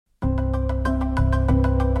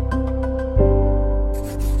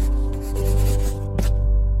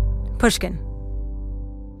Pushkin.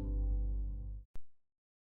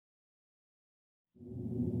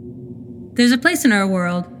 There's a place in our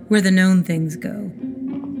world where the known things go.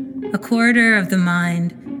 A corridor of the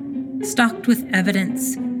mind, stocked with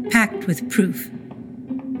evidence, packed with proof.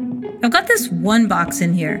 I've got this one box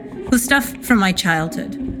in here with stuff from my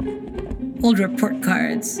childhood. Old report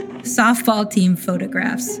cards, softball team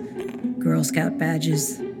photographs, Girl Scout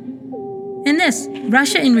badges. And this,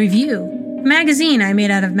 Russia in Review, a magazine I made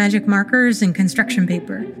out of magic markers and construction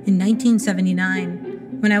paper in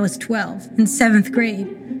 1979 when I was 12 in 7th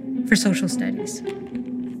grade for social studies.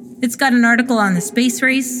 It's got an article on the space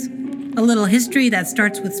race, a little history that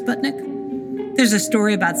starts with Sputnik. There's a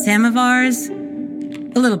story about samovars,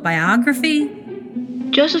 a little biography.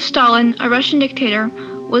 Joseph Stalin, a Russian dictator,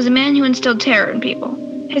 was a man who instilled terror in people.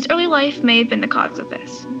 His early life may have been the cause of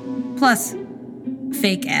this. Plus,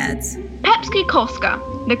 fake ads. Pepsi Kolska,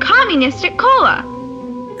 the communistic cola.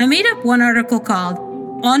 I made up one article called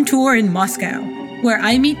On Tour in Moscow, where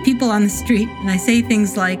I meet people on the street and I say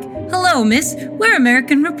things like, "Hello, miss, we're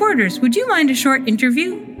American reporters. Would you mind a short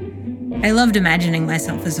interview?" I loved imagining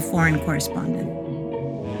myself as a foreign correspondent.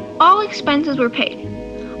 All expenses were paid.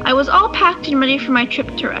 I was all packed and ready for my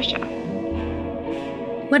trip to Russia.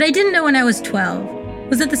 What I didn't know when I was 12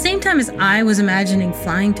 was at the same time as I was imagining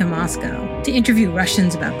flying to Moscow to interview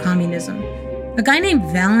Russians about communism, a guy named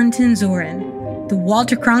Valentin Zorin, the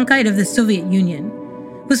Walter Cronkite of the Soviet Union,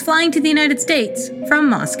 was flying to the United States from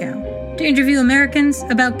Moscow to interview Americans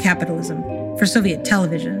about capitalism for Soviet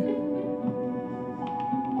television.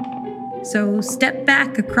 So step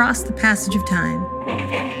back across the passage of time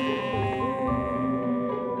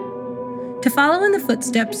to follow in the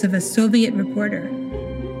footsteps of a Soviet reporter,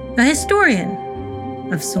 a historian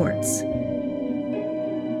of sorts.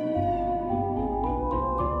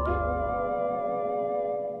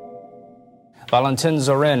 Valentin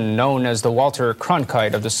Zorin, known as the Walter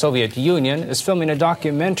Cronkite of the Soviet Union, is filming a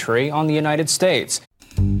documentary on the United States.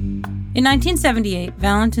 In 1978,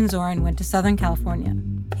 Valentin Zorin went to Southern California.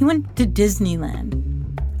 He went to Disneyland.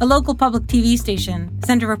 A local public TV station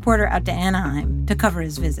sent a reporter out to Anaheim to cover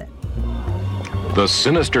his visit. The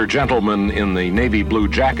sinister gentleman in the navy blue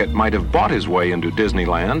jacket might have bought his way into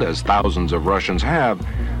Disneyland, as thousands of Russians have,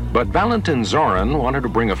 but Valentin Zorin wanted to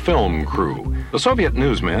bring a film crew. The Soviet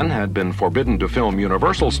newsmen had been forbidden to film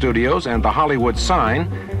Universal Studios and the Hollywood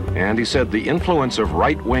sign, and he said the influence of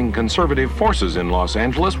right-wing conservative forces in Los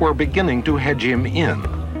Angeles were beginning to hedge him in.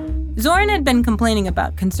 Zorin had been complaining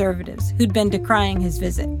about conservatives who'd been decrying his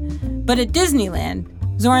visit. But at Disneyland,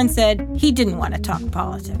 Zorin said he didn't want to talk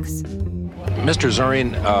politics. Mr.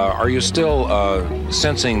 Zorin, are you still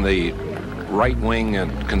sensing the right-wing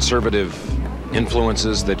and conservative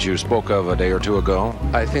influences that you spoke of a day or two ago?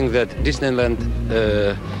 I think that Disneyland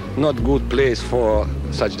not good place for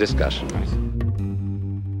such discussion.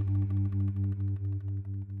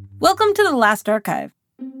 Welcome to The Last Archive,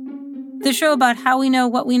 the show about how we know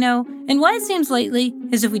what we know and why it seems lately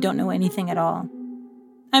as if we don't know anything at all.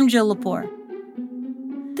 I'm Jill Lepore.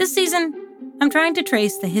 This season, I'm trying to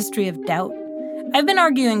trace the history of doubt. I've been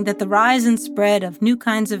arguing that the rise and spread of new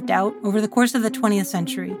kinds of doubt over the course of the 20th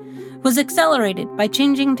century was accelerated by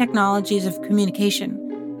changing technologies of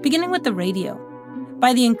communication, beginning with the radio,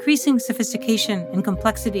 by the increasing sophistication and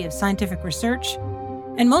complexity of scientific research,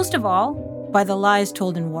 and most of all, by the lies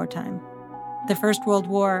told in wartime. The First World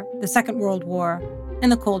War, the Second World War,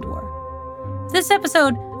 and the Cold War. This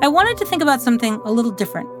episode, I wanted to think about something a little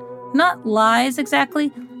different. Not lies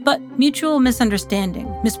exactly, but mutual misunderstanding,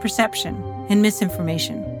 misperception, and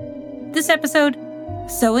misinformation. This episode,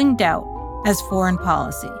 Sowing Doubt as Foreign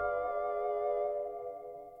Policy.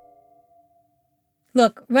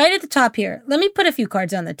 Look, right at the top here, let me put a few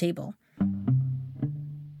cards on the table.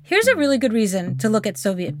 Here's a really good reason to look at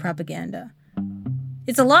Soviet propaganda.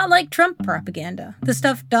 It's a lot like Trump propaganda, the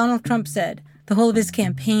stuff Donald Trump said, the whole of his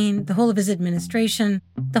campaign, the whole of his administration,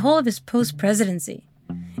 the whole of his post-presidency.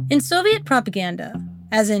 In Soviet propaganda,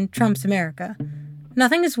 as in Trump's America,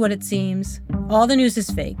 nothing is what it seems, all the news is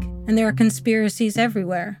fake, and there are conspiracies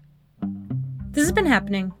everywhere. This has been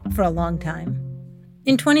happening for a long time.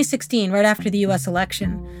 In 2016, right after the US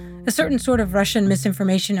election, a certain sort of Russian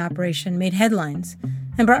misinformation operation made headlines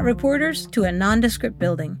and brought reporters to a nondescript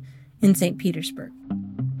building in St. Petersburg.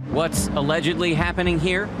 What's allegedly happening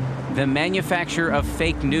here? The manufacture of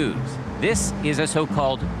fake news. This is a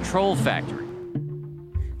so-called troll factory.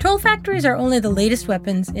 Troll factories are only the latest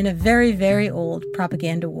weapons in a very, very old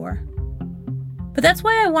propaganda war. But that's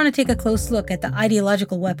why I want to take a close look at the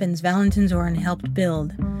ideological weapons Valentin Zorin helped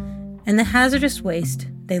build and the hazardous waste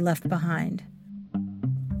they left behind.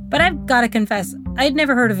 But I've got to confess, I'd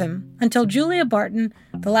never heard of him until Julia Barton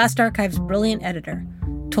the Last Archive's brilliant editor,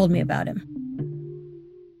 told me about him.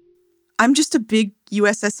 I'm just a big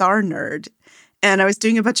USSR nerd, and I was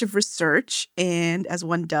doing a bunch of research, and as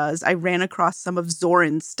one does, I ran across some of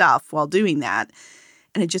Zorin's stuff while doing that,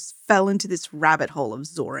 and I just fell into this rabbit hole of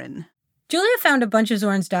Zorin. Julia found a bunch of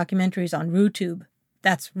Zorin's documentaries on RuTube,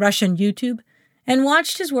 that's Russian YouTube, and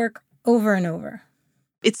watched his work over and over.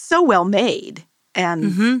 It's so well made,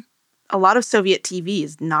 and a lot of Soviet TV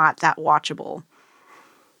is not that watchable.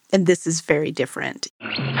 And this is very different.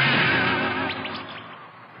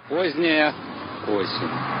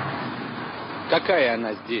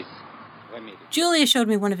 Julia showed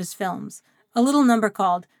me one of his films, a little number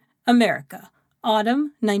called America,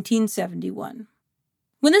 Autumn 1971.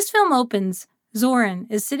 When this film opens,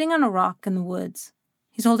 Zorin is sitting on a rock in the woods.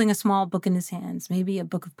 He's holding a small book in his hands, maybe a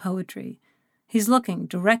book of poetry. He's looking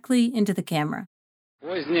directly into the camera.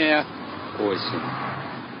 Late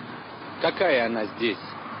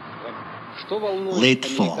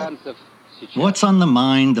fall. What's on the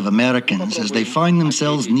mind of Americans as they find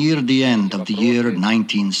themselves near the end of the year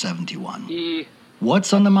 1971?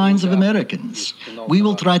 What's on the minds of Americans? We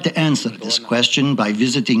will try to answer this question by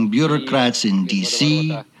visiting bureaucrats in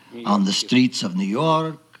D.C., on the streets of New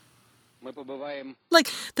York. Like,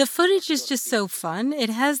 the footage is just so fun. It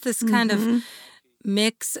has this kind of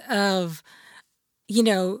mix of, you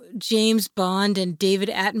know, James Bond and David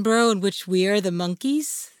Attenborough, in which we are the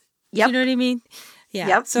monkeys. Yep. You know what I mean? Yeah.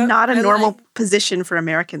 Yep. So not a normal position for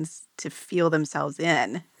Americans to feel themselves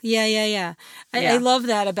in. Yeah. I love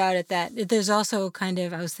that about it, that there's also kind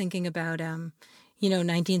of, I was thinking about,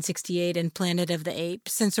 1968 and Planet of the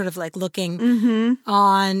Apes, and sort of like looking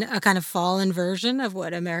on a kind of fallen version of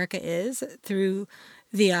what America is through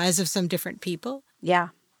the eyes of some different people. Yeah.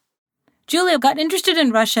 Julia got interested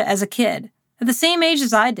in Russia as a kid, at the same age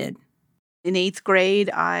as I did. In 8th grade,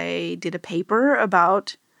 I did a paper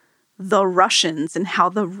about the Russians and how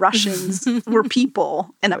the Russians were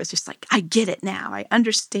people. And I was just like, I get it now. I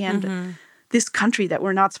understand this country that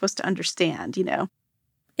we're not supposed to understand, you know?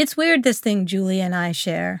 It's weird, this thing Julia and I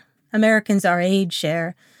share, Americans our age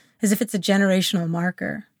share, as if it's a generational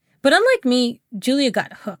marker. But unlike me, Julia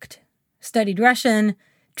got hooked, studied Russian,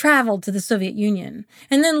 traveled to the Soviet Union.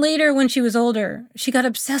 And then later, when she was older, she got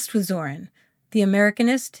obsessed with Zorin, the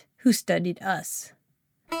Americanist who studied us.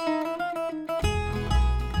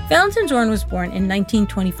 Valentin Zorin was born in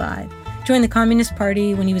 1925, joined the Communist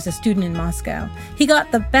Party when he was a student in Moscow. He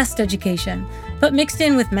got the best education, but mixed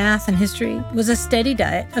in with math and history was a steady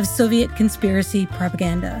diet of Soviet conspiracy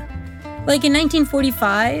propaganda. Like in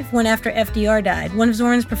 1945, when after FDR died, one of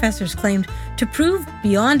Zorin's professors claimed to prove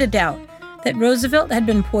beyond a doubt that Roosevelt had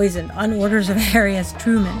been poisoned on orders of Harry S.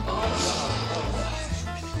 Truman.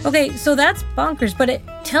 Okay, so that's bonkers, but it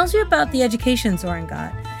tells you about the education Zorin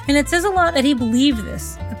got. And it says a lot that he believed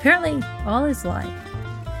this, apparently all his life.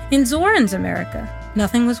 In Zorin's America,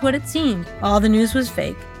 nothing was what it seemed. All the news was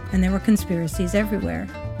fake, and there were conspiracies everywhere.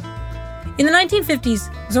 In the 1950s,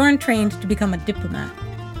 Zorin trained to become a diplomat.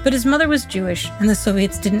 But his mother was Jewish, and the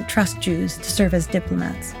Soviets didn't trust Jews to serve as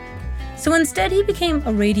diplomats. So instead, he became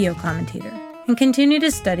a radio commentator and continued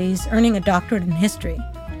his studies, earning a doctorate in history.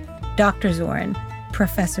 Dr. Zorin,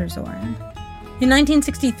 Professor Zorin. In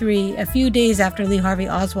 1963, a few days after Lee Harvey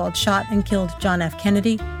Oswald shot and killed John F.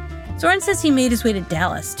 Kennedy, Zorin says he made his way to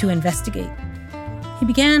Dallas to investigate. He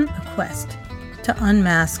began a quest to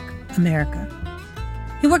unmask America.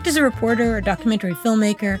 He worked as a reporter, a documentary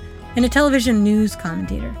filmmaker, and a television news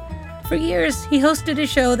commentator. For years, he hosted a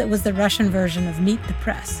show that was the Russian version of Meet the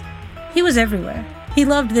Press. He was everywhere. He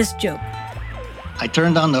loved this joke. I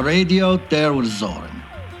turned on the radio, there was Zorin.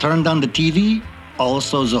 Turned on the TV,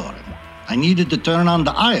 also Zorin. I needed to turn on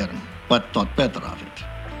the iron, but thought better of it.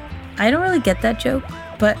 I don't really get that joke,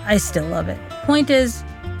 but I still love it. Point is,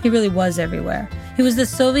 he really was everywhere. He was the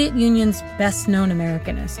Soviet Union's best-known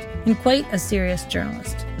Americanist, and quite a serious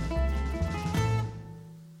journalist.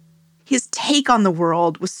 His take on the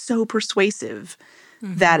world was so persuasive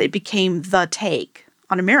that it became the take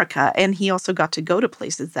on America. And he also got to go to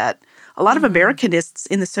places that a lot of Americanists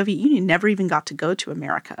in the Soviet Union never even got to go to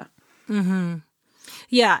America.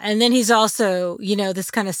 Yeah, and then he's also,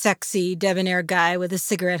 this kind of sexy, debonair guy with a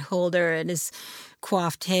cigarette holder and his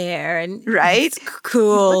coiffed hair and right?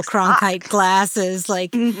 Cool Cronkite glasses.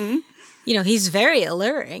 He's very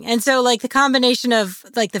alluring. And so, the combination of,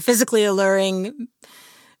 the physically alluring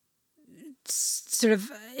sort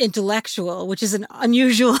of intellectual, which is an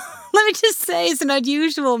unusual, let me just say, it's an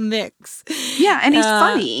unusual mix. Yeah, and he's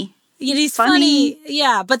funny. He's funny.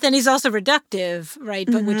 Yeah, but then he's also reductive, right?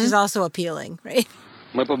 But which is also appealing, right?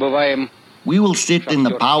 We will sit in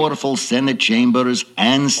the powerful Senate chambers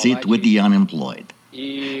and sit with the unemployed.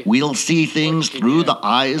 We'll see things through the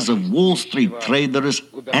eyes of Wall Street traders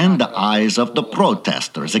and the eyes of the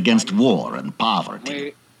protesters against war and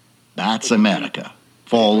poverty. That's America,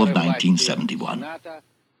 fall of 1971.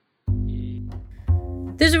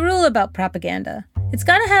 There's a rule about propaganda. It's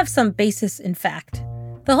got to have some basis in fact.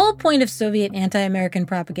 The whole point of Soviet anti-American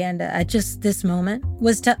propaganda at just this moment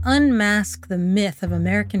was to unmask the myth of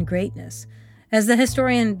American greatness, as the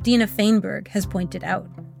historian Dina Feinberg has pointed out.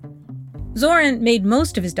 Zorin made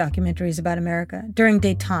most of his documentaries about America during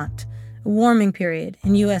détente, a warming period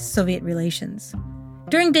in U.S.-Soviet relations.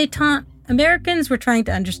 During détente, Americans were trying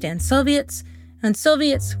to understand Soviets, and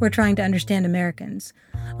Soviets were trying to understand Americans,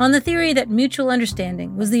 on the theory that mutual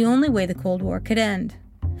understanding was the only way the Cold War could end.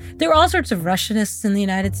 There were all sorts of Russianists in the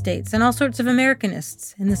United States and all sorts of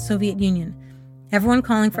Americanists in the Soviet Union, everyone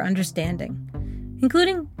calling for understanding,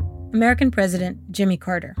 including American President Jimmy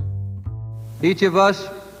Carter. Each of us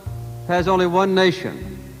has only one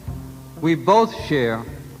nation. We both share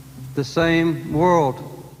the same world.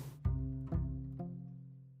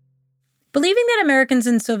 Believing that Americans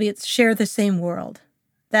and Soviets share the same world,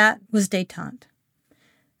 that was détente.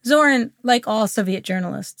 Zorin, like all Soviet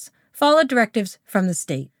journalists, followed directives from the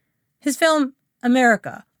state. His film,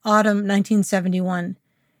 America, Autumn 1971,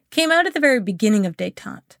 came out at the very beginning of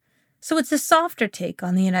détente, so it's a softer take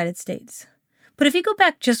on the United States. But if you go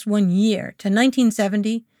back just 1 year to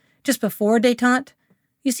 1970, just before détente,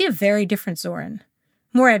 you see a very different Zorin.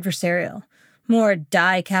 More adversarial, more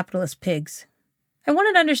die capitalist pigs. I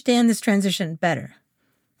wanted to understand this transition better.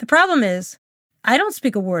 The problem is, I don't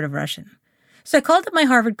speak a word of Russian. So I called up my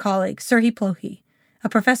Harvard colleague, Serhiy Plokhy, a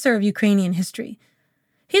professor of Ukrainian history.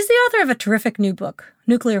 He's the author of a terrific new book,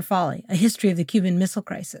 Nuclear Folly, A History of the Cuban Missile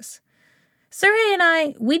Crisis. Serhiy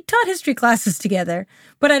and we'd taught history classes together,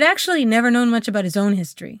 but I'd actually never known much about his own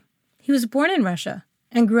history. He was born in Russia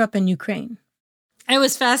and grew up in Ukraine. I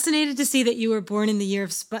was fascinated to see that you were born in the year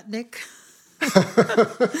of Sputnik.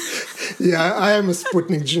 Yeah, I am a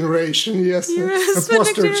Sputnik generation, yes. A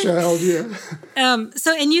poster child, yeah.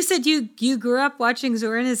 And you said you grew up watching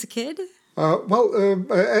Zorin as a kid?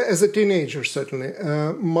 As a teenager, certainly.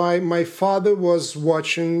 My father was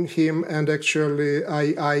watching him, and actually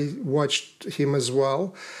I watched him as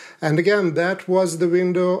well. And again, that was the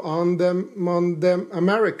window on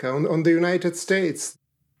America, on the United States.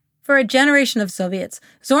 For a generation of Soviets,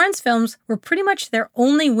 Zorin's films were pretty much their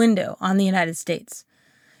only window on the United States.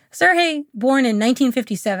 Serhiy, born in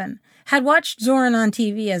 1957, had watched Zorin on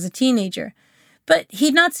TV as a teenager, but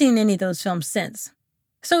he'd not seen any of those films since.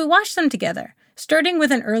 So we watched them together, starting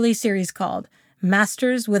with an early series called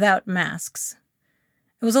Masters Without Masks.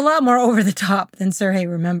 It was a lot more over the top than Serhiy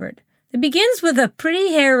remembered. It begins with a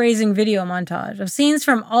pretty hair-raising video montage of scenes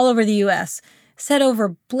from all over the U.S., set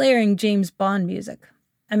over blaring James Bond music.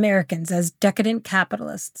 Americans as decadent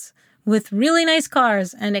capitalists, with really nice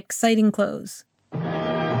cars and exciting clothes.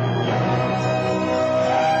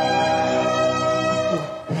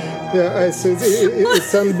 Yeah,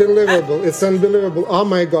 it's unbelievable. It's unbelievable. Oh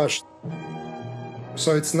my gosh.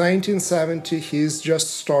 So it's 1970, he's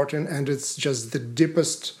just starting, and it's just the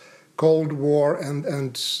deepest Cold War and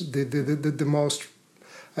the most...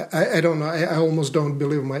 I don't know. I almost don't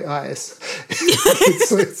believe my eyes.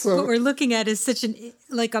 What we're looking at is such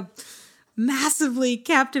a massively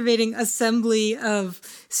captivating assembly of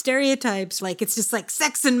stereotypes. Like it's just like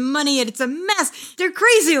sex and money, and it's a mess. They're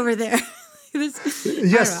crazy over there.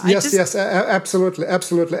 Yes, absolutely,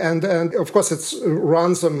 and of course it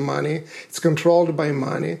runs on money. It's controlled by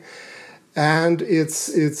money, and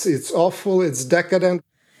it's awful. It's decadent.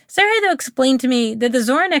 Serhiy, though, explained to me that the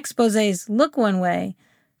Zorin exposés look one way,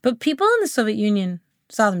 but people in the Soviet Union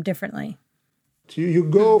saw them differently. You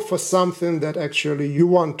go for something that actually you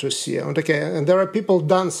want to see. And there are people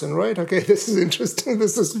dancing, right? Okay, this is interesting.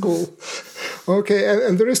 This is cool. Okay,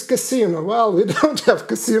 and there is casino. Well, we don't have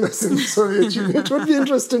casinos in the Soviet Union. It would be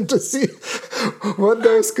interesting to see what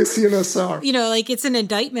those casinos are. You know, like it's an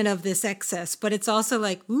indictment of this excess, but it's also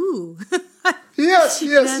like, ooh. Yes,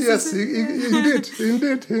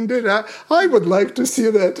 indeed. I would like to see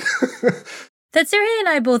that. That Serhiy and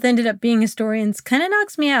I both ended up being historians kind of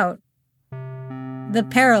knocks me out. The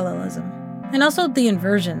parallelism, and also the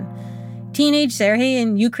inversion. Teenage Serhiy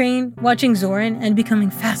in Ukraine watching Zorin and becoming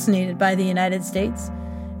fascinated by the United States.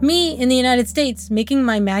 Me in the United States making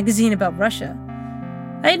my magazine about Russia.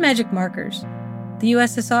 I had magic markers. The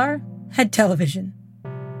USSR had television.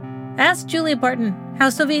 I asked Julia Barton how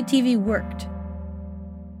Soviet TV worked.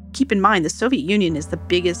 Keep in mind, the Soviet Union is the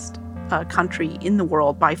biggest country in the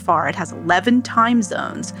world by far. It has 11 time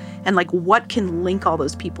zones. And like, what can link all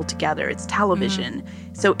those people together? It's television.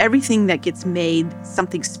 So everything that gets made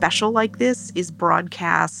something special like this is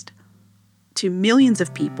broadcast to millions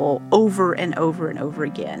of people over and over and over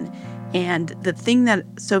again. And the thing that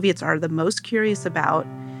Soviets are the most curious about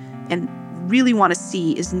and really want to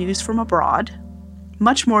see is news from abroad,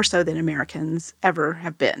 much more so than Americans ever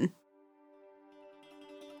have been.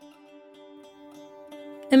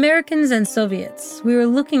 Americans and Soviets, we were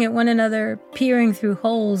looking at one another, peering through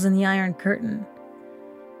holes in the Iron Curtain.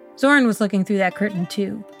 Zorin was looking through that curtain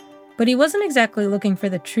too, but he wasn't exactly looking for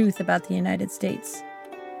the truth about the United States.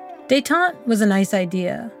 Détente was a nice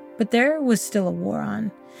idea, but there was still a war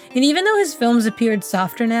on. And even though his films appeared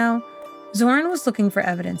softer now, Zorin was looking for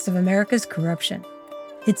evidence of America's corruption,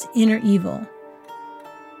 its inner evil,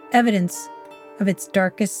 evidence of its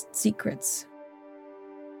darkest secrets.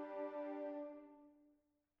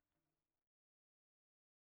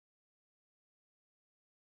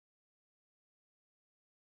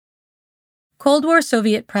 Cold War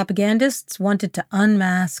Soviet propagandists wanted to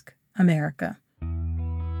unmask America.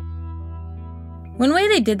 One way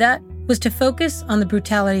they did that was to focus on the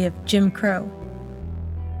brutality of Jim Crow.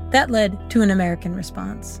 That led to an American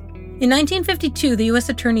response. In 1952, the U.S.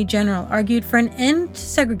 Attorney General argued for an end to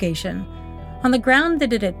segregation on the ground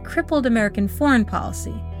that it had crippled American foreign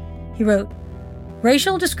policy. He wrote,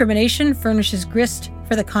 "Racial discrimination furnishes grist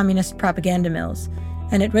for the communist propaganda mills,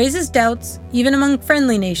 and it raises doubts, even among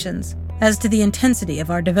friendly nations, as to the intensity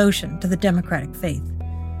of our devotion to the democratic faith."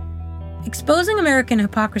 Exposing American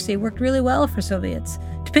hypocrisy worked really well for Soviets,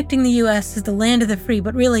 depicting the U.S. as the land of the free,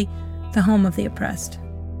 but really the home of the oppressed.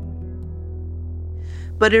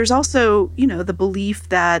 But there's also, the belief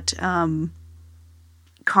that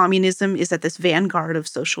communism is at this vanguard of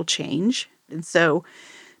social change. And so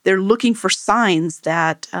they're looking for signs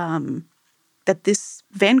that that this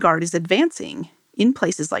vanguard is advancing in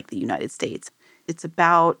places like the United States. It's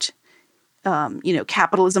about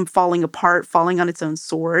capitalism falling apart, falling on its own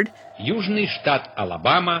sword. Южный штат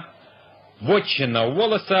Алабама, вотчина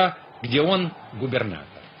Уоллеса, где он губернатор.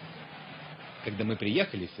 Когда мы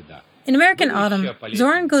приехали сюда. In American Autumn,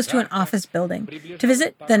 Zorin goes to an office building to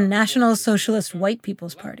visit the National Socialist White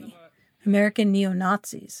People's Party, American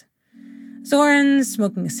neo-Nazis. Zorin's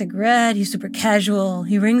smoking a cigarette, he's super casual,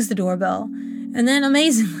 he rings the doorbell, and then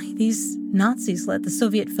amazingly, these Nazis let the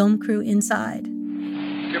Soviet film crew inside.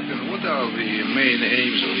 Captain, what are the main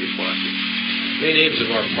aims of the party? Main aims of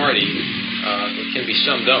our party can be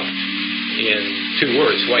summed up in two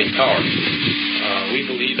words: white power. We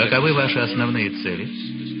believe. Каковы ваши основные цели?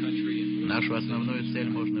 Нашу основную цель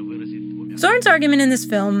можно выразить. Zorin's argument in this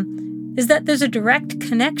film is that there's a direct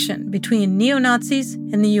connection between neo-Nazis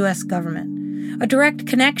and the U.S. government, a direct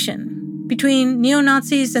connection between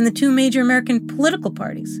neo-Nazis and the two major American political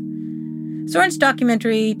parties. Zorin's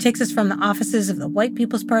documentary takes us from the offices of the White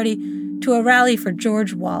People's Party to a rally for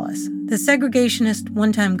George Wallace, the segregationist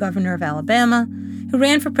one-time governor of Alabama, who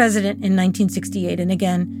ran for president in 1968 and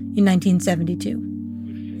again in 1972.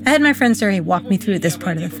 I had my friend Sergey walk me through this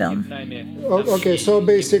part of the film. Okay, so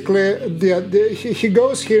basically, he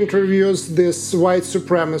goes, he interviews this white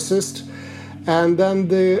supremacist, and then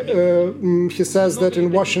he says that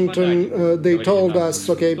in Washington, they told us,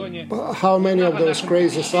 okay, how many of those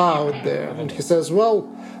crazies are out there? And he says, well,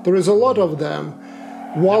 there is a lot of them.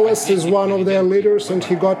 Wallace is one of their leaders, and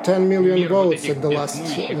he got 10 million votes at the last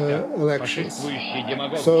elections.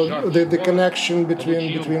 So the connection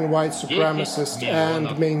between white supremacists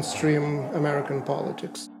and mainstream American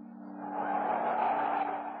politics.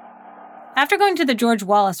 After going to the George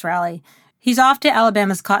Wallace rally, he's off to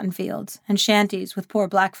Alabama's cotton fields and shanties with poor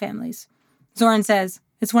black families. Zorin says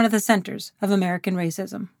it's one of the centers of American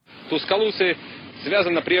racism. Тускалусы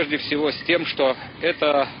связано прежде всего с тем, что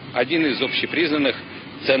это один из общепризнанных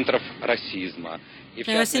центров расизма.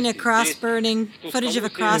 I was seeing footage of a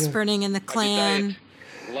cross burning in the Klan.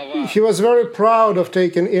 He was very proud of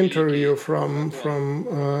taking interview from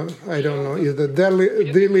I don't know, either the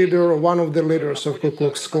leader or one of the leaders of Ku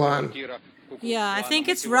Klux Klan. Yeah, I think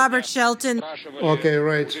it's Robert Shelton. Okay,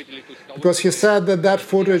 right. Because he said that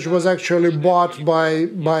footage was actually bought by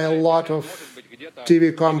a lot of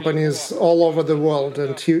TV companies all over the world,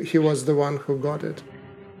 and he was the one who got it.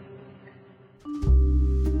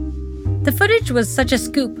 The footage was such a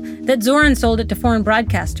scoop that Zorin sold it to foreign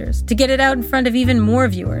broadcasters to get it out in front of even more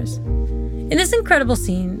viewers. In this incredible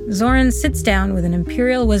scene, Zorin sits down with an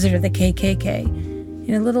imperial wizard of the KKK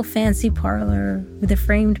in a little fancy parlor with a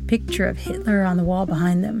framed picture of Hitler on the wall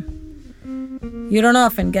behind them. "You don't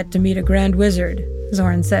often get to meet a grand wizard,"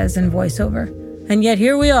 Zorin says in voiceover, And yet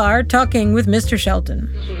here we are talking with Mr. Shelton.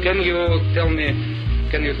 Can you tell me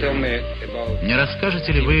about... Не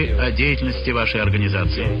расскажете ли вы о деятельности вашей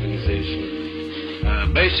организации?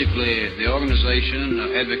 Basically, the organization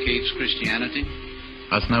advocates Christianity.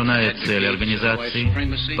 Основная цель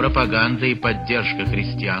организации – пропаганда и поддержка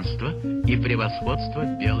христианства и превосходство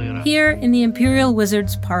белой расы. Here in the Imperial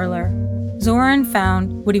Wizard's parlor, Zorin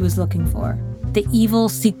found what he was looking for. The evil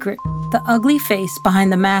secret, the ugly face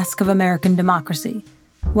behind the mask of American democracy,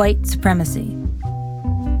 white supremacy.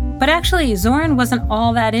 But actually, Zorin wasn't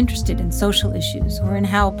all that interested in social issues or in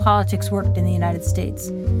how politics worked in the United States.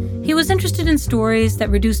 He was interested in stories that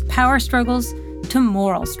reduced power struggles to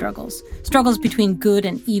moral struggles, struggles between good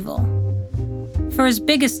and evil. For his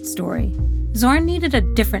biggest story, Zorin needed a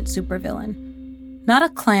different supervillain. Not a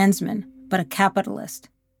Klansman, but a capitalist.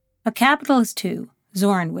 A capitalist who,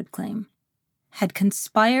 Zorin would claim, had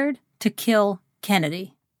conspired to kill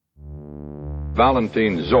Kennedy.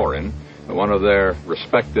 Valentin Zorin, one of their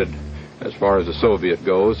respected, as far as the Soviet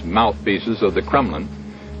goes, mouthpieces of the Kremlin,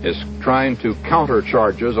 is trying to counter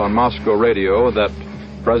charges on Moscow radio that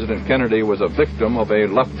President Kennedy was a victim of a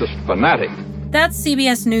leftist fanatic. That's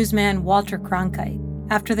CBS newsman Walter Cronkite,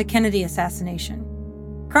 after the Kennedy assassination.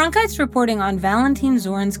 Cronkite's reporting on Valentin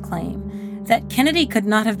Zorin's claim that Kennedy could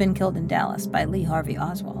not have been killed in Dallas by Lee Harvey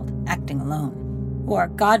Oswald, acting alone, or,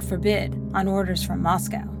 God forbid, on orders from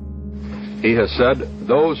Moscow. He has said,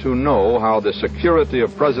 those who know how the security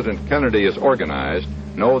of President Kennedy is organized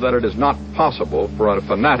know that it is not possible for a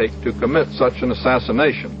fanatic to commit such an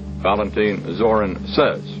assassination, Valentin Zorin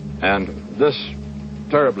says. And this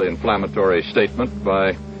terribly inflammatory statement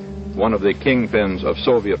by one of the kingpins of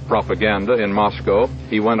Soviet propaganda in Moscow,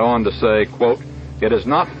 he went on to say, quote, "It is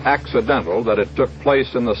not accidental that it took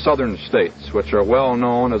place in the southern states, which are well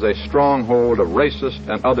known as a stronghold of racist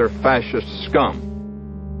and other fascist scum."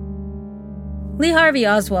 Lee Harvey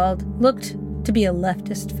Oswald looked to be a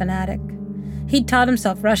leftist fanatic. He'd taught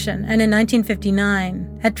himself Russian and in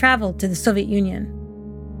 1959 had traveled to the Soviet Union.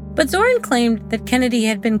 But Zorin claimed that Kennedy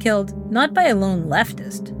had been killed not by a lone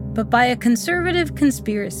leftist, but by a conservative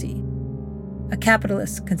conspiracy, a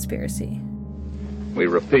capitalist conspiracy. We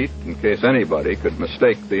repeat, in case anybody could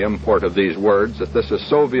mistake the import of these words, that this is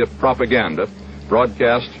Soviet propaganda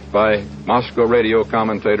broadcast by Moscow radio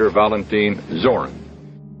commentator Valentin Zorin.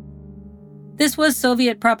 This was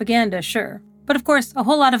Soviet propaganda, sure, but of course, a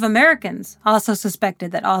whole lot of Americans also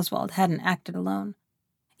suspected that Oswald hadn't acted alone.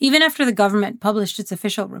 Even after the government published its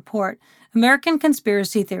official report, American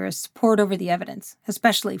conspiracy theorists pored over the evidence,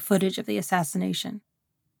 especially footage of the assassination.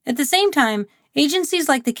 At the same time, agencies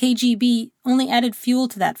like the KGB only added fuel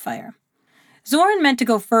to that fire. Zorin meant to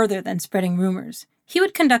go further than spreading rumors. He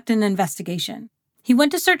would conduct an investigation. He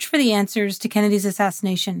went to search for the answers to Kennedy's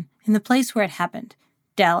assassination in the place where it happened,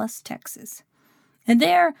 Dallas, Texas. And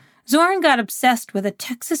there, Zorin got obsessed with a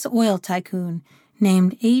Texas oil tycoon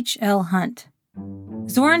named H.L. Hunt.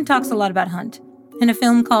 Zorin talks a lot about Hunt in a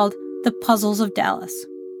film called The Puzzles of Dallas.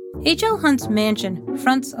 H.L. Hunt's mansion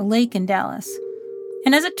fronts a lake in Dallas.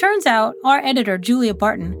 And as it turns out, our editor, Julia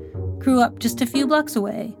Barton, grew up just a few blocks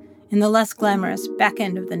away in the less glamorous back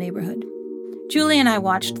end of the neighborhood. Julia and I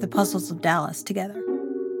watched The Puzzles of Dallas together.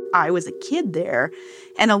 I was a kid there,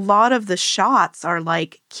 and a lot of the shots are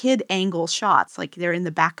like kid angle shots, like they're in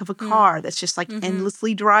the back of a car that's just like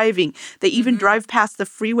endlessly driving. They even drive past the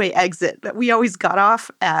freeway exit that we always got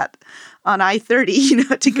off at on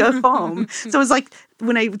I-30, to go home. So it was like,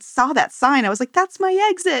 when I saw that sign, I was like, that's my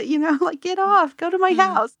exit, like get off, go to my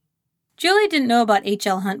house. Julie didn't know about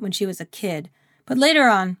H.L. Hunt when she was a kid, but later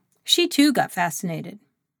on, she too got fascinated.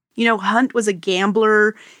 Hunt was a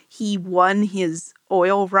gambler. He won his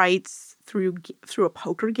oil rights through a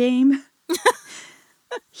poker game.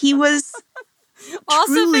 He was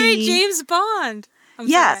also truly, very James Bond.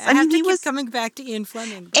 Yes, I have to keep coming back to Ian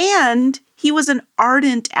Fleming. And he was an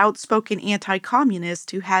ardent, outspoken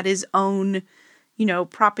anti-communist who had his own,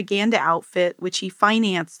 propaganda outfit, which he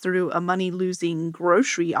financed through a money-losing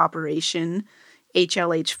grocery operation,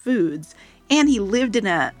 HLH Foods. And he lived in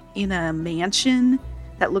a mansion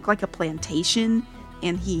that looked like a plantation,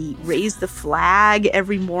 and he raised the flag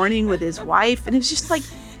every morning with his wife, and it was just like,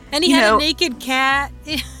 and he had a naked cat.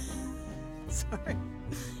 Sorry.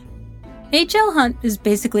 H.L. Hunt is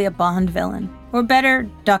basically a Bond villain, or better,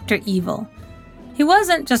 Dr. Evil. He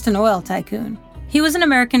wasn't just an oil tycoon. He was an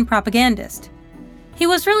American propagandist. He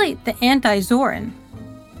was really the anti-Zorin.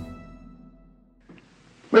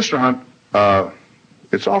 Mr. Hunt,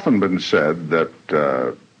 it's often been said that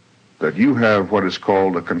you have what is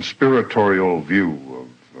called a conspiratorial view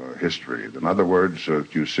of history. In other words,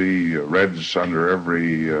 you see Reds under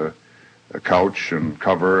every couch and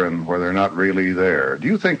cover and where they're not really there. Do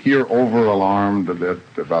you think you're over-alarmed a bit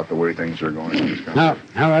about the way things are going in this country?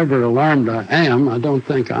 However alarmed I am, I don't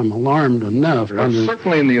think I'm alarmed enough. Well,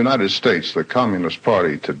 certainly in the United States, the Communist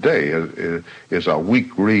Party today is a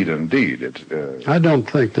weak reed indeed. I don't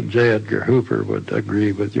think that J. Edgar Hoover would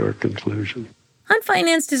agree with your conclusion. Hunt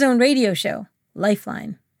financed his own radio show,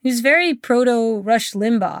 Lifeline. He was very proto-Rush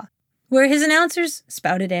Limbaugh, where his announcers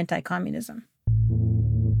spouted anti-communism.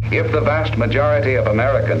 If the vast majority of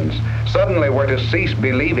Americans suddenly were to cease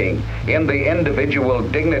believing in the individual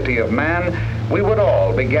dignity of man, we would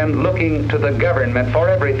all begin looking to the government for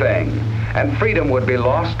everything, and freedom would be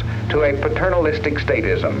lost to a paternalistic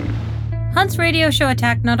statism. Hunt's radio show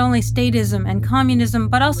attacked not only statism and communism,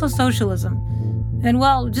 but also socialism, and,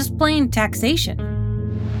 well, just plain taxation.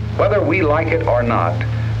 Whether we like it or not,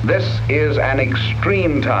 this is an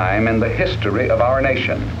extreme time in the history of our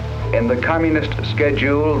nation. In the communist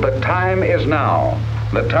schedule, the time is now.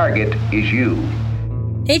 The target is you.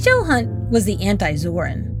 H.L. Hunt was the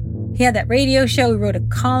anti-Zorin. He had that radio show. He wrote a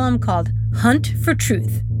column called Hunt for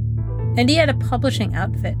Truth. And he had a publishing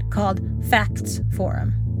outfit called Facts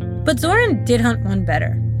Forum. But Zorin did Hunt one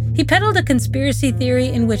better. He peddled a conspiracy theory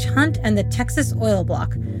in which Hunt and the Texas oil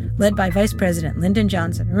bloc, led by Vice President Lyndon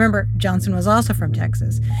Johnson, remember, Johnson was also from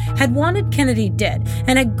Texas, had wanted Kennedy dead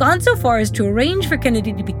and had gone so far as to arrange for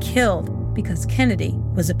Kennedy to be killed because Kennedy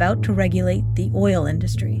was about to regulate the oil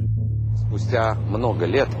industry. Спустя много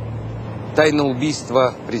лет тайна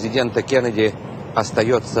убийства президента Кеннеди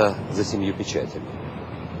остается за 7 печатями.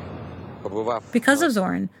 Because of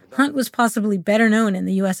Zorin, Hunt was possibly better known in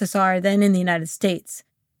the USSR than in the United States.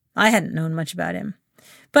 I hadn't known much about him.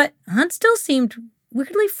 But Hunt still seemed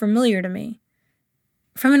weirdly familiar to me.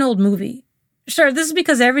 From an old movie. Sure, this is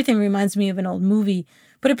because everything reminds me of an old movie,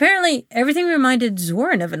 but apparently everything reminded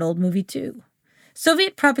Zorin of an old movie too.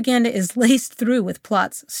 Soviet propaganda is laced through with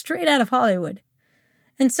plots straight out of Hollywood.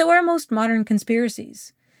 And so are most modern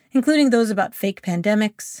conspiracies, including those about fake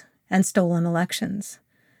pandemics and stolen elections.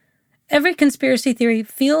 Every conspiracy theory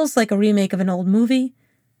feels like a remake of an old movie,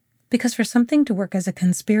 because for something to work as a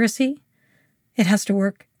conspiracy, it has to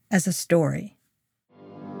work as a story.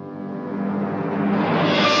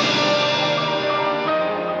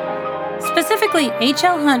 Specifically,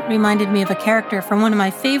 H.L. Hunt reminded me of a character from one of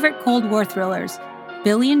my favorite Cold War thrillers, $1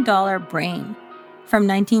 Billion Brain, from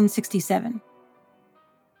 1967.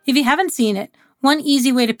 If you haven't seen it, one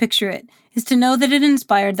easy way to picture it is to know that it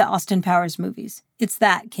inspired the Austin Powers movies. It's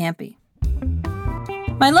that campy.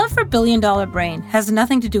 My love for $1 Billion Brain has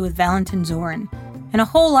nothing to do with Valentin Zorin, and a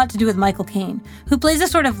whole lot to do with Michael Caine, who plays a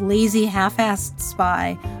sort of lazy, half-assed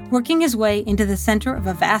spy working his way into the center of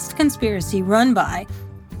a vast conspiracy run by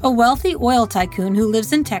a wealthy oil tycoon who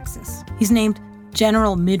lives in Texas. He's named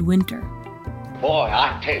General Midwinter. Boy,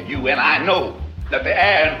 I tell you, and I know, that the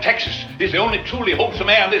air in Texas is the only truly wholesome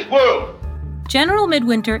air in this world. General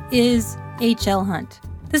Midwinter is H.L. Hunt.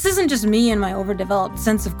 This isn't just me and my overdeveloped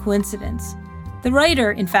sense of coincidence. The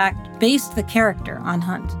writer, in fact, based the character on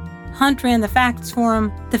Hunt. Hunt ran the Facts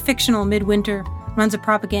Forum. The fictional Midwinter runs a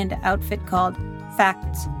propaganda outfit called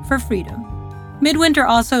Facts for Freedom. Midwinter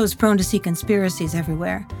also is prone to see conspiracies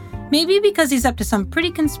everywhere. Maybe because he's up to some pretty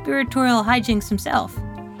conspiratorial hijinks himself.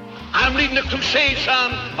 I'm leading a crusade,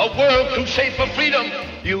 son, a world crusade for freedom.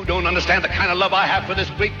 You don't understand the kind of love I have for this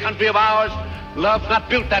great country of ours. Love's not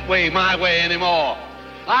built that way, my way anymore.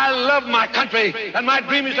 I love my country, and my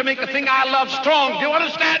dream is to make the thing I love strong. Do you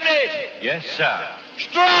understand me? Yes, sir.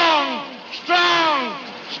 Strong, strong,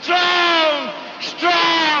 strong,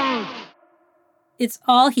 strong. It's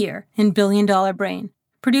all here in $1 Billion Brain,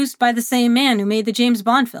 produced by the same man who made the James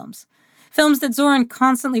Bond films that Zorin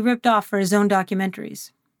constantly ripped off for his own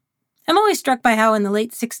documentaries. I'm always struck by how in the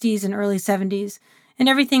late 60s and early 70s, in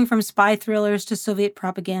everything from spy thrillers to Soviet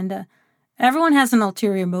propaganda, everyone has an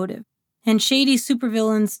ulterior motive, and shady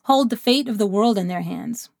supervillains hold the fate of the world in their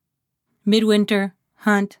hands. Midwinter,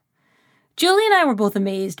 Hunt. Julie and I were both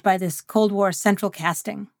amazed by this Cold War central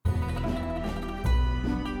casting.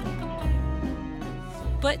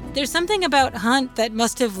 But there's something about Hunt that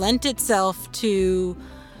must have lent itself to,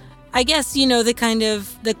 I guess, the kind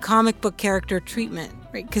of the comic book character treatment,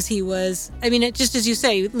 right? Because he was, just as you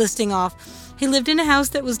say, listing off, he lived in a house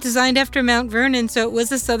that was designed after Mount Vernon, so it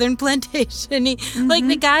was a southern plantation.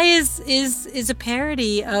 The guy is a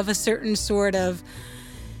parody of a certain sort of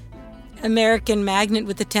American magnate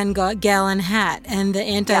with the 10-gallon hat and the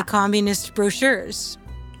anti-communist brochures.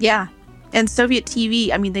 Yeah. And Soviet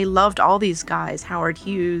TV, they loved all these guys, Howard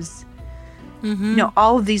Hughes,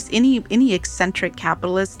 all of these, any eccentric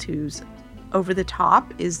capitalist who's over the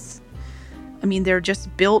top is, they're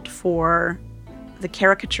just built for the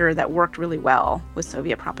caricature that worked really well with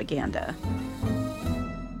Soviet propaganda.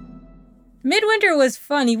 Midwinter was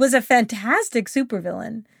fun. He was a fantastic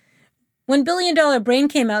supervillain. When Billion Dollar Brain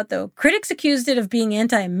came out, though, critics accused it of being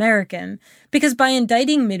anti-American because by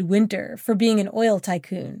indicting Midwinter for being an oil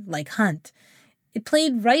tycoon like Hunt, it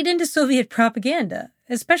played right into Soviet propaganda,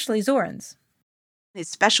 especially Zorin's. His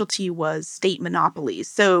specialty was state monopolies.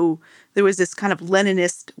 So there was this kind of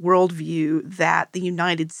Leninist worldview that the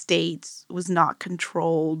United States was not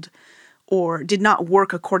controlled or did not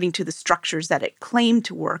work according to the structures that it claimed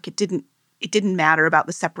to work. It didn't matter about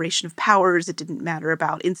the separation of powers. It didn't matter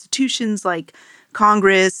about institutions like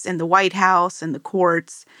Congress and the White House and the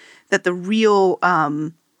courts, that the real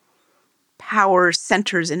power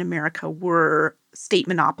centers in America were state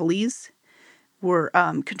monopolies, were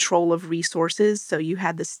control of resources. So you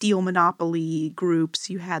had the steel monopoly groups,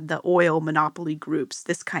 you had the oil monopoly groups,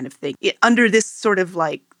 this kind of thing. Under this sort of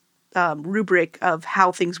like rubric of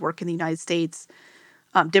how things work in the United States,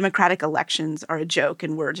 democratic elections are a joke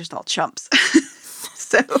and we're just all chumps.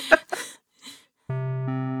 So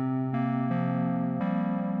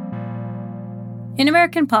in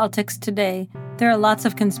American politics today, there are lots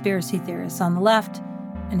of conspiracy theorists on the left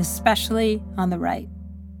and especially on the right.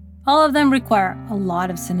 All of them require a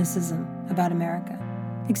lot of cynicism about America.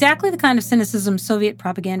 Exactly the kind of cynicism Soviet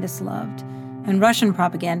propagandists loved and Russian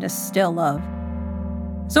propagandists still love.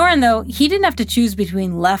 Zorin, though, he didn't have to choose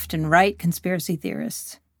between left and right conspiracy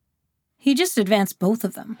theorists. He just advanced both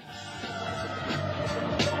of them.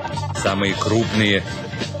 Самые крупные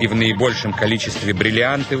и в наибольшем количестве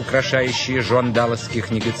бриллианты, украшающие жен далласских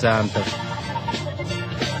негациантов,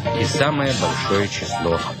 и самое большое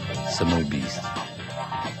число самоубийств.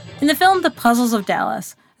 In the film The Puzzles of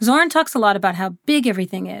Dallas, Zorin talks a lot about how big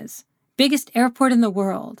everything is, biggest airport in the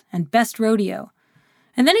world, and best rodeo.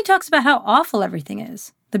 And then he talks about how awful everything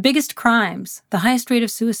is, the biggest crimes, the highest rate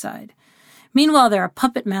of suicide. Meanwhile, there are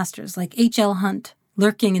puppet masters like H.L. Hunt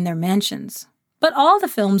lurking in their mansions. But all the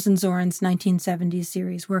films in Zorin's 1970s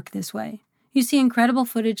series work this way. You see incredible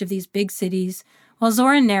footage of these big cities, while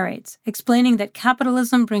Zorin narrates, explaining that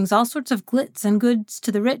capitalism brings all sorts of glitz and goods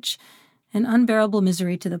to the rich and unbearable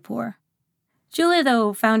misery to the poor. Julia,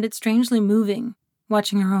 though, found it strangely moving,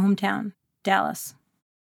 watching her hometown, Dallas.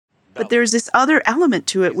 But there's this other element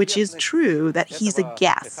to it, which is true, that he's a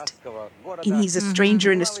guest. And he's a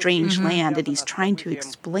stranger in a strange land, and he's trying to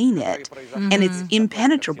explain it. And it's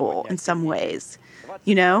impenetrable in some ways,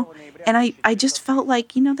 you know? And I just felt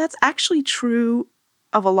like, that's actually true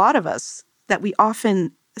of a lot of us, that we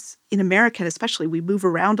often, in America especially, we move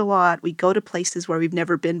around a lot. We go to places where we've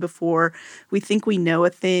never been before. We think we know a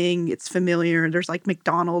thing. It's familiar. There's like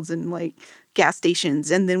McDonald's and like gas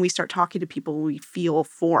stations. And then we start talking to people, we feel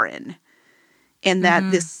foreign. And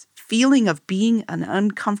that this feeling of being an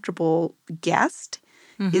uncomfortable guest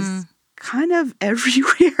is kind of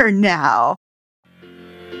everywhere now.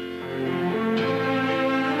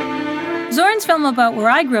 Zorin's film about where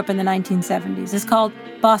I grew up in the 1970s is called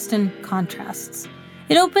Boston Contrasts.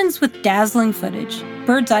 It opens with dazzling footage,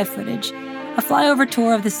 bird's-eye footage, a flyover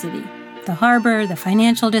tour of the city, the harbor, the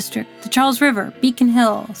financial district, the Charles River, Beacon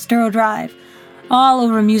Hill, Storrow Drive, all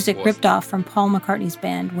over music ripped off from Paul McCartney's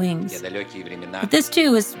band Wings. But this,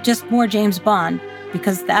 too, is just more James Bond,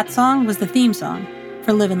 because that song was the theme song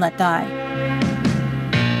for Live and Let Die.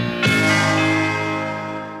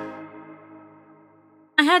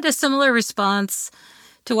 I had a similar response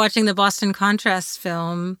to watching the Boston Contrasts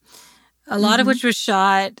film, a lot of which was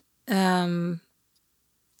shot in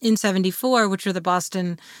 74, which were the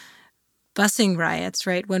Boston busing riots,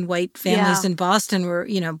 right? When white families in Boston were,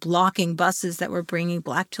 blocking buses that were bringing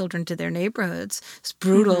black children to their neighborhoods. It's a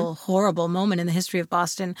brutal, horrible moment in the history of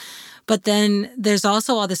Boston. But then there's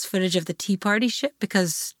also all this footage of the Tea Party ship,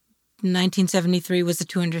 because 1973 was the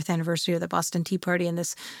 200th anniversary of the Boston Tea Party, and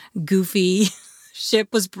this goofy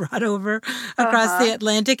ship was brought over across the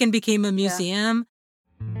Atlantic and became a museum.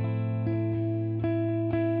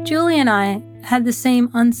 Julie and I had the same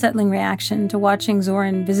unsettling reaction to watching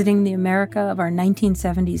Zorin visiting the America of our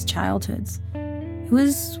 1970s childhoods. It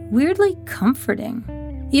was weirdly comforting,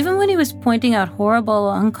 even when he was pointing out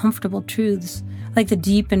horrible, uncomfortable truths, like the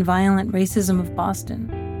deep and violent racism of Boston.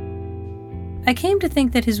 I came to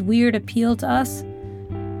think that his weird appeal to us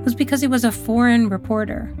was because he was a foreign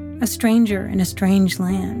reporter, a stranger in a strange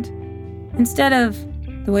land, instead of,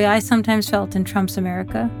 the way I sometimes felt in Trump's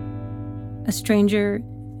America, a stranger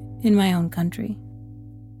in my own country.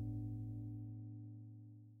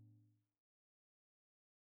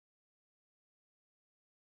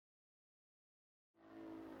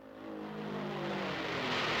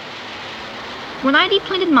 When I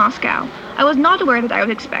deplaned in Moscow, I was not aware that I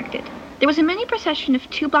was expected. There was a mini procession of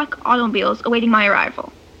 2 black automobiles awaiting my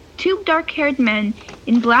arrival. 2 dark-haired men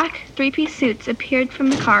in black 3-piece suits appeared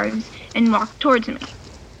from the cars and walked towards me.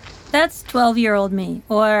 That's 12-year-old me,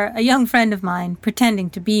 or a young friend of mine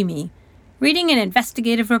pretending to be me, reading an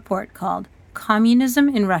investigative report called Communism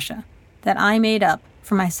in Russia that I made up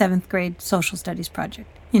for my 7th grade social studies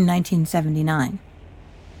project in 1979.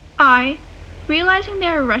 I, realizing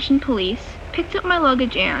they were Russian police, picked up my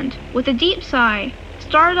luggage and, with a deep sigh,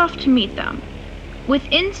 started off to meet them. With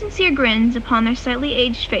insincere grins upon their slightly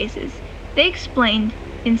aged faces, they explained,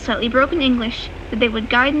 in slightly broken English, that they would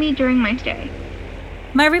guide me during my stay.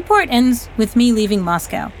 My report ends with me leaving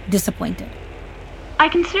Moscow, disappointed. I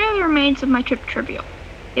consider the remains of my trip trivial.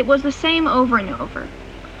 It was the same over and over.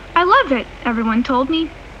 I loved it, everyone told me.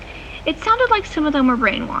 It sounded like some of them were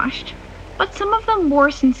brainwashed, but some of them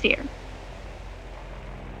were sincere.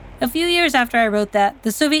 A few years after I wrote that,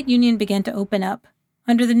 the Soviet Union began to open up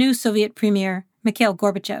under the new Soviet premier, Mikhail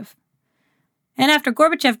Gorbachev. And after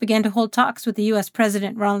Gorbachev began to hold talks with the U.S.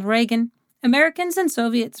 President Ronald Reagan, Americans and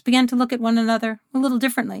Soviets began to look at one another a little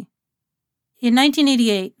differently. In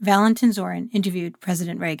 1988, Valentin Zorin interviewed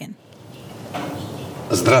President Reagan.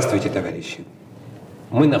 Здравствуйте, товарищи.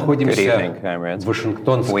 Мы находимся в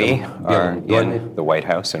Вашингтонском Белом доме, the White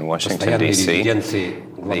House in Washington, D.C.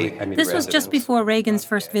 This was just before Reagan's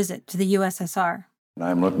first visit to the USSR.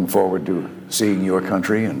 I'm looking forward to seeing your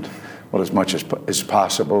country and, well, as much as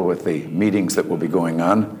possible with the meetings that will be going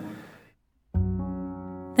on.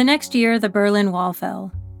 The next year, the Berlin Wall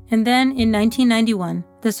fell. And then, in 1991,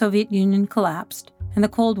 the Soviet Union collapsed and the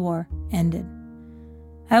Cold War ended.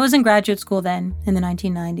 I was in graduate school then, in the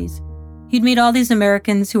 1990s. You'd meet all these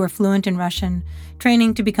Americans who were fluent in Russian,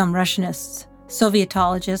 training to become Russianists,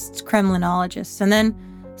 Sovietologists, Kremlinologists, and then,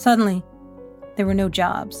 suddenly, there were no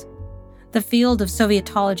jobs. The field of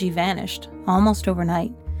Sovietology vanished, almost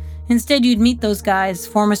overnight. Instead, you'd meet those guys,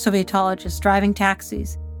 former Sovietologists, driving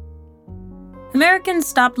taxis. Americans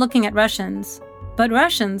stopped looking at Russians, but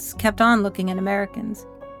Russians kept on looking at Americans.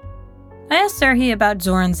 I asked Serhiy about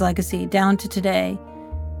Zorin's legacy down to today,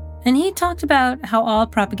 and he talked about how all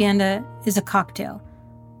propaganda is a cocktail,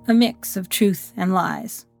 a mix of truth and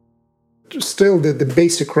lies. Still, the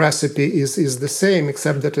basic recipe is the same,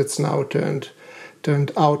 except that it's now turned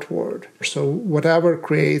outward. So whatever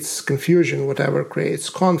creates confusion, whatever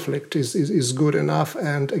creates conflict is good enough.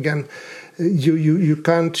 And again, you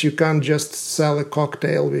can't just sell a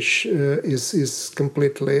cocktail which is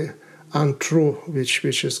completely untrue, which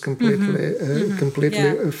is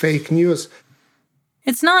completely fake news.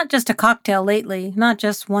 It's not just a cocktail lately, not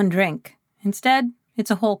just one drink. Instead, it's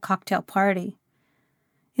a whole cocktail party.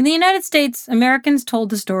 In the United States, Americans told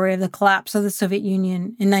the story of the collapse of the Soviet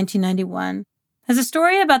Union in 1991 as a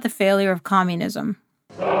story about the failure of communism.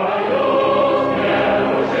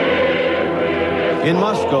 In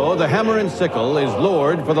Moscow, the hammer and sickle is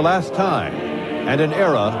lowered for the last time, and an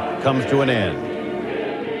era comes to an end.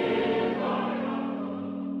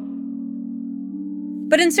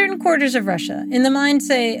 But in certain quarters of Russia, in the mind,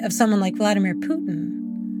 say, of someone like Vladimir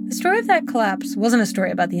Putin, the story of that collapse wasn't a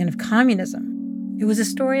story about the end of communism. It was a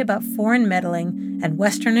story about foreign meddling and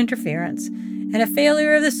Western interference and a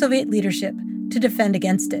failure of the Soviet leadership to defend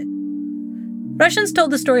against it. Russians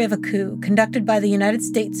told the story of a coup conducted by the United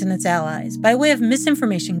States and its allies by way of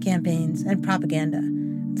misinformation campaigns and propaganda.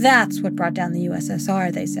 That's what brought down the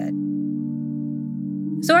USSR, they said.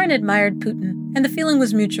 Zorin admired Putin, and the feeling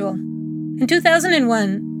was mutual. In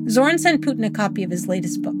 2001, Zorin sent Putin a copy of his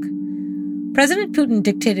latest book. President Putin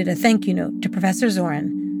dictated a thank you note to Professor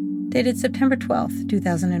Zorin, dated September 12,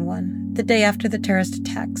 2001, the day after the terrorist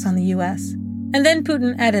attacks on the U.S. And then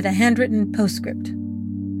Putin added a handwritten postscript.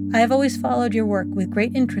 I have always followed your work with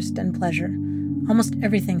great interest and pleasure. Almost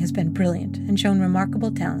everything has been brilliant and shown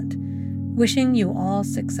remarkable talent. Wishing you all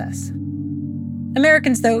success.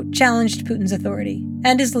 Americans, though, challenged Putin's authority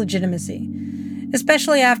and his legitimacy,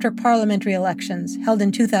 especially after parliamentary elections held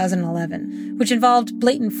in 2011, which involved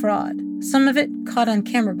blatant fraud, some of it caught on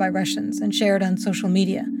camera by Russians and shared on social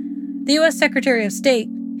media. The U.S. Secretary of State,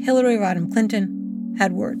 Hillary Rodham Clinton,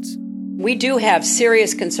 had words. We do have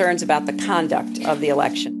serious concerns about the conduct of the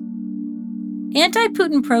election.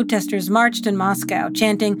 Anti-Putin protesters marched in Moscow,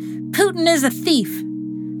 chanting, "Putin is a thief!"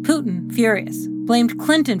 Putin, furious, blamed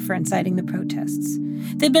Clinton for inciting the protests.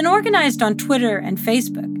 They'd been organized on Twitter and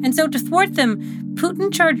Facebook, and so to thwart them,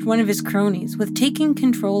 Putin charged one of his cronies with taking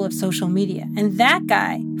control of social media, and that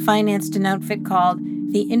guy financed an outfit called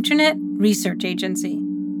the Internet Research Agency.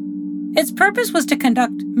 Its purpose was to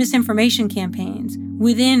conduct misinformation campaigns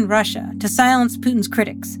within Russia to silence Putin's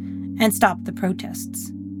critics and stop the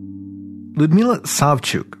protests. Lyudmila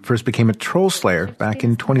Savchuk first became a troll slayer back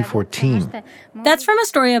in 2014. That's from a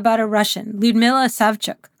story about a Russian, Lyudmila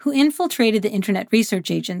Savchuk, who infiltrated the Internet Research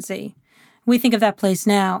Agency. We think of that place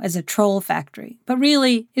now as a troll factory, but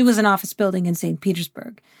really, it was an office building in St.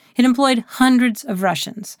 Petersburg. It employed hundreds of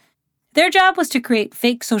Russians. Their job was to create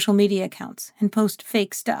fake social media accounts and post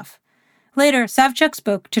fake stuff. Later, Savchuk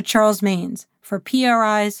spoke to Charles Maines for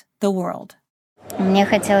PRI's The World. I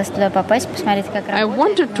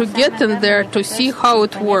wanted to get in there to see how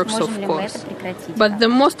it works, of course. But the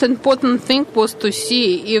most important thing was to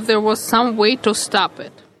see if there was some way to stop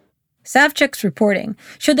it. Savchuk's reporting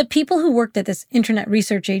showed that people who worked at this Internet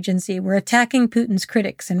Research Agency were attacking Putin's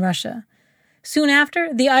critics in Russia. Soon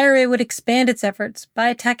after, the IRA would expand its efforts by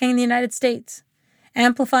attacking the United States,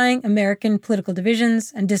 amplifying American political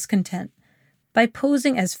divisions and discontent by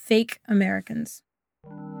posing as fake Americans.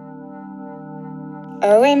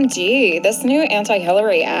 OMG, this new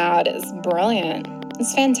anti-Hillary ad is brilliant.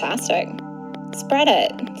 It's fantastic. Spread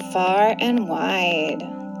it far and wide.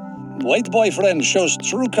 White boyfriend shows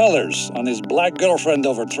true colors on his black girlfriend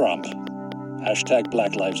over Trump.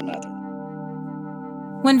 #Black Lives Matter.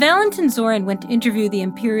 When Valentin Zorin went to interview the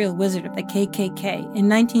imperial wizard of the KKK in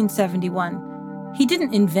 1971, he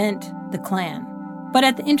didn't invent the Klan. But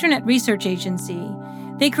at the Internet Research Agency,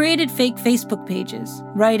 they created fake Facebook pages,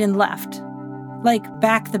 right and left, like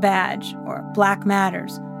Back the Badge, or Black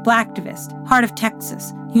Matters, Blacktivist, Heart of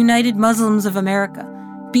Texas, United Muslims of America,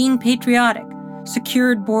 Being Patriotic,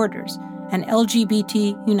 Secured Borders, and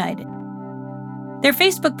LGBT United. Their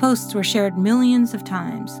Facebook posts were shared millions of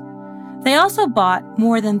times. They also bought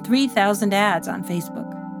more than 3,000 ads on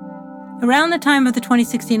Facebook. Around the time of the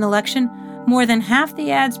 2016 election, more than half the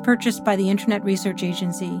ads purchased by the Internet Research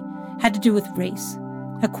Agency had to do with race.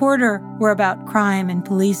 A quarter were about crime and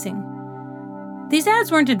policing. These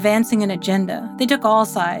ads weren't advancing an agenda. They took all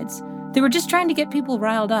sides. They were just trying to get people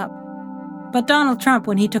riled up. But Donald Trump,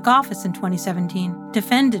 when he took office in 2017,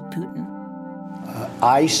 defended Putin.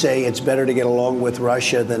 I say it's better to get along with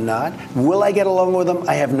Russia than not. Will I get along with him?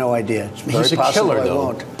 I have no idea. It's very He's a possible killer, I though.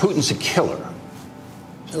 won't. Putin's a killer.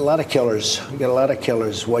 A lot of killers. We got a lot of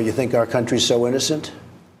killers. Why, you think our country's so innocent?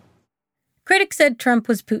 Critics said Trump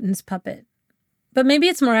was Putin's puppet. But maybe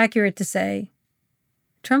it's more accurate to say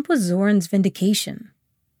Trump was Zorin's vindication.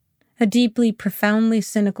 A deeply, profoundly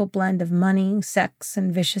cynical blend of money, sex,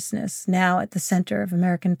 and viciousness now at the center of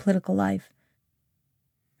American political life.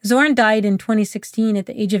 Zorin died in 2016 at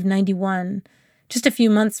the age of 91, just a few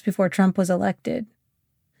months before Trump was elected.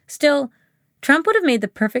 Still, Trump would have made the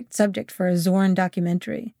perfect subject for a Zorin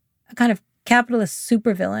documentary, a kind of capitalist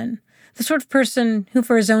supervillain, the sort of person who,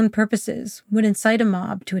 for his own purposes, would incite a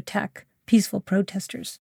mob to attack peaceful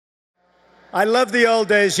protesters. I love the old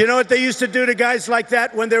days. You know what they used to do to guys like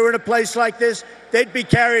that when they were in a place like this? They'd be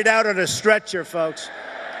carried out on a stretcher, folks.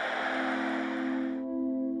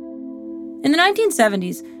 In the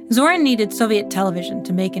 1970s, Zorin needed Soviet television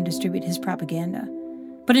to make and distribute his propaganda.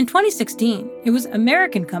 But in 2016, it was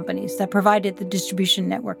American companies that provided the distribution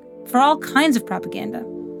network for all kinds of propaganda.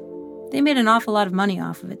 They made an awful lot of money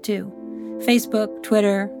off of it, too. Facebook,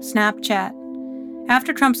 Twitter, Snapchat.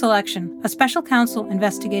 After Trump's election, a special counsel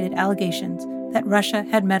investigated allegations that Russia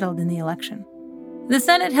had meddled in the election. The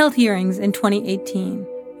Senate held hearings in 2018.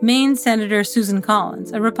 Maine Senator Susan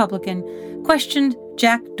Collins, a Republican, questioned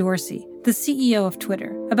Jack Dorsey, the CEO of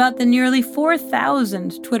Twitter, about the nearly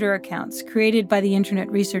 4,000 Twitter accounts created by the Internet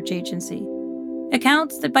Research Agency.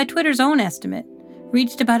 Accounts that, by Twitter's own estimate,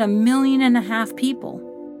 reached about 1.5 million people.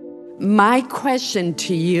 My question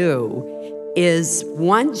to you is,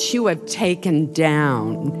 once you have taken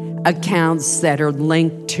down accounts that are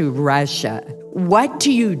linked to Russia, what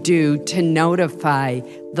do you do to notify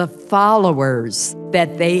the followers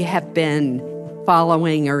that they have been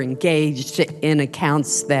following or engaged in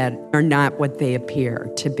accounts that are not what they appear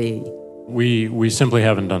to be? We simply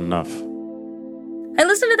haven't done enough. I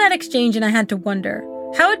listened to that exchange and I had to wonder,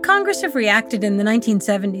 how would Congress have reacted in the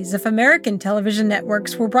 1970s if American television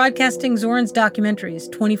networks were broadcasting Zorin's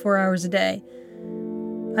documentaries 24 hours a day?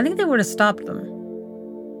 I think they would have stopped them.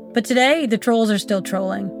 But today, the trolls are still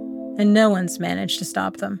trolling, and no one's managed to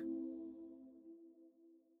stop them.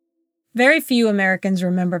 Very few Americans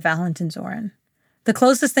remember Valentin Zorin. The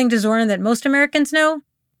closest thing to Zorin that most Americans know?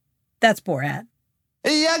 That's Borat.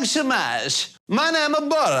 Як же маєш? My name is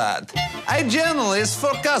Borat. I'm journalist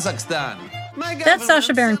for Kazakhstan. That's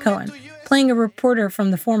Sacha Baron Cohen, playing a reporter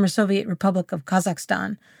from the former Soviet Republic of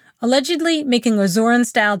Kazakhstan, allegedly making a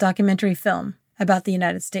Zorin-style documentary film about the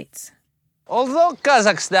United States. Although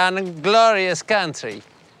Kazakhstan is a glorious country,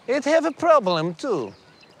 it have a problem too.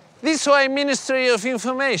 This is why Ministry of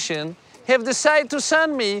Information have decided to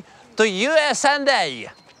send me to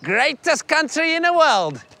USA, greatest country in the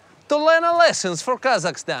world, to learn lessons for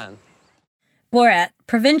Kazakhstan. Borat,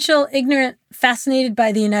 provincial, ignorant, fascinated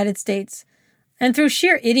by the United States, and through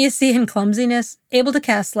sheer idiocy and clumsiness, able to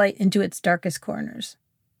cast light into its darkest corners.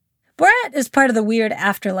 Borat is part of the weird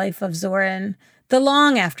afterlife of Zorin, the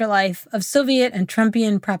long afterlife of Soviet and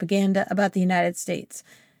Trumpian propaganda about the United States,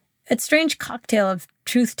 its strange cocktail of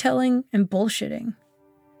truth-telling and bullshitting.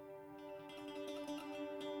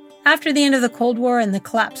 After the end of the Cold War and the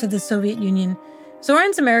collapse of the Soviet Union,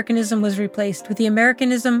 Zorin's Americanism was replaced with the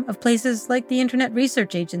Americanism of places like the Internet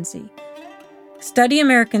Research Agency. Study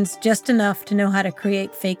Americans just enough to know how to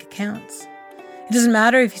create fake accounts. It doesn't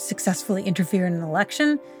matter if you successfully interfere in an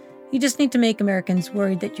election, you just need to make Americans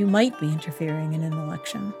worried that you might be interfering in an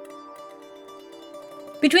election.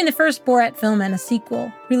 Between the first Borat film and a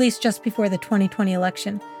sequel, released just before the 2020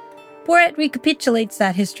 election, Borat recapitulates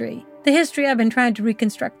that history, the history I've been trying to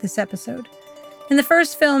reconstruct this episode. In the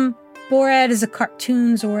first film, Borat is a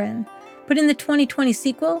cartoon Zorin, but in the 2020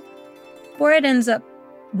 sequel, Borat ends up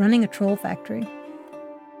running a troll factory.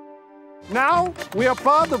 Now we are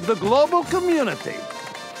part of the global community,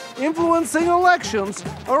 influencing elections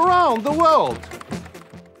around the world.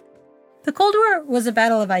 The Cold War was a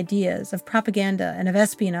battle of ideas, of propaganda, and of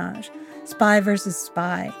espionage, spy versus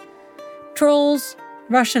spy. Trolls,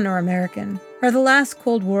 Russian or American, are the last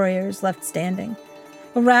Cold Warriors left standing,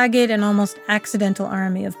 a ragged and almost accidental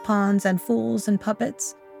army of pawns and fools and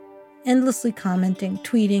puppets, endlessly commenting,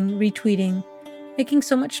 tweeting, retweeting, making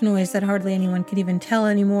so much noise that hardly anyone could even tell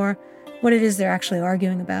anymore what it is they're actually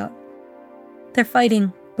arguing about. They're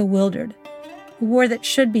fighting, bewildered, a war that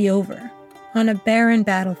should be over, on a barren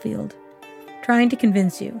battlefield, trying to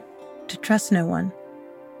convince you to trust no one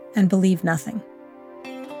and believe nothing.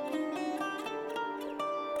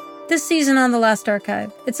 This season on The Last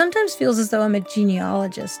Archive, it sometimes feels as though I'm a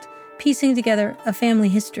genealogist, piecing together a family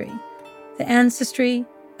history, the ancestry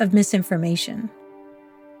of misinformation.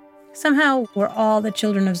 Somehow, we're all the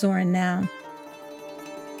children of Zorin now.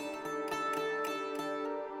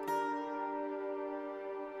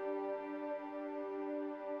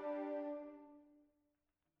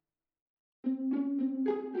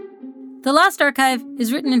 The Last Archive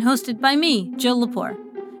is written and hosted by me, Jill Lepore.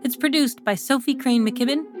 It's produced by Sophie Crane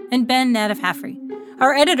McKibben and Ben Nadif-Haffrey.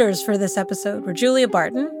 Our editors for this episode were Julia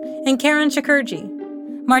Barton and Karen Shakurji.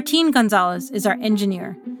 Martine Gonzalez is our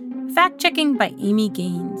engineer. Fact-checking by Amy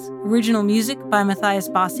Gaines. Original music by Matthias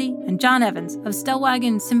Bossi and John Evans of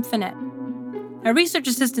Stellwagen Symphonette. Our research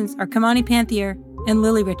assistants are Kamani Panthier and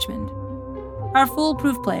Lily Richmond. Our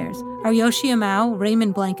foolproof players are Yoshi Amau,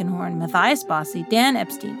 Raymond Blankenhorn, Matthias Bossi, Dan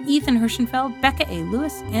Epstein, Ethan Hirschenfeld, Becca A.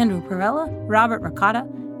 Lewis, Andrew Perella, Robert Ricotta,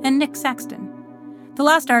 and Nick Saxton. The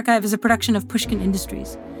Last Archive is a production of Pushkin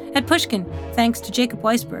Industries. At Pushkin, thanks to Jacob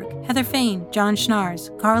Weisberg, Heather Fain, John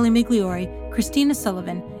Schnars, Carly Migliori, Christina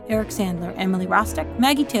Sullivan, Eric Sandler, Emily Rostek,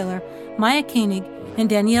 Maggie Taylor, Maya Koenig, and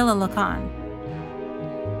Daniela Lacan.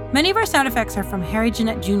 Many of our sound effects are from Harry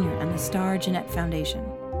Jeanette Jr. and the Star Jeanette Foundation.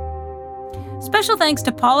 Special thanks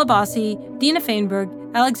to Paula Bossi, Dina Feinberg,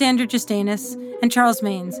 Alexander Justanis, and Charles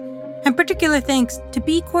Maines, and particular thanks to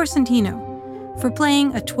B. Corsentino for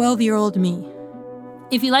playing a 12-year-old me.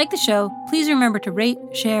 If you like the show, please remember to rate,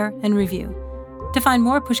 share, and review. To find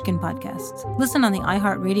more Pushkin podcasts, listen on the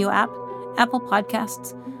iHeartRadio app, Apple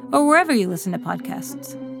Podcasts, or wherever you listen to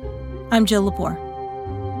podcasts. I'm Jill Lepore.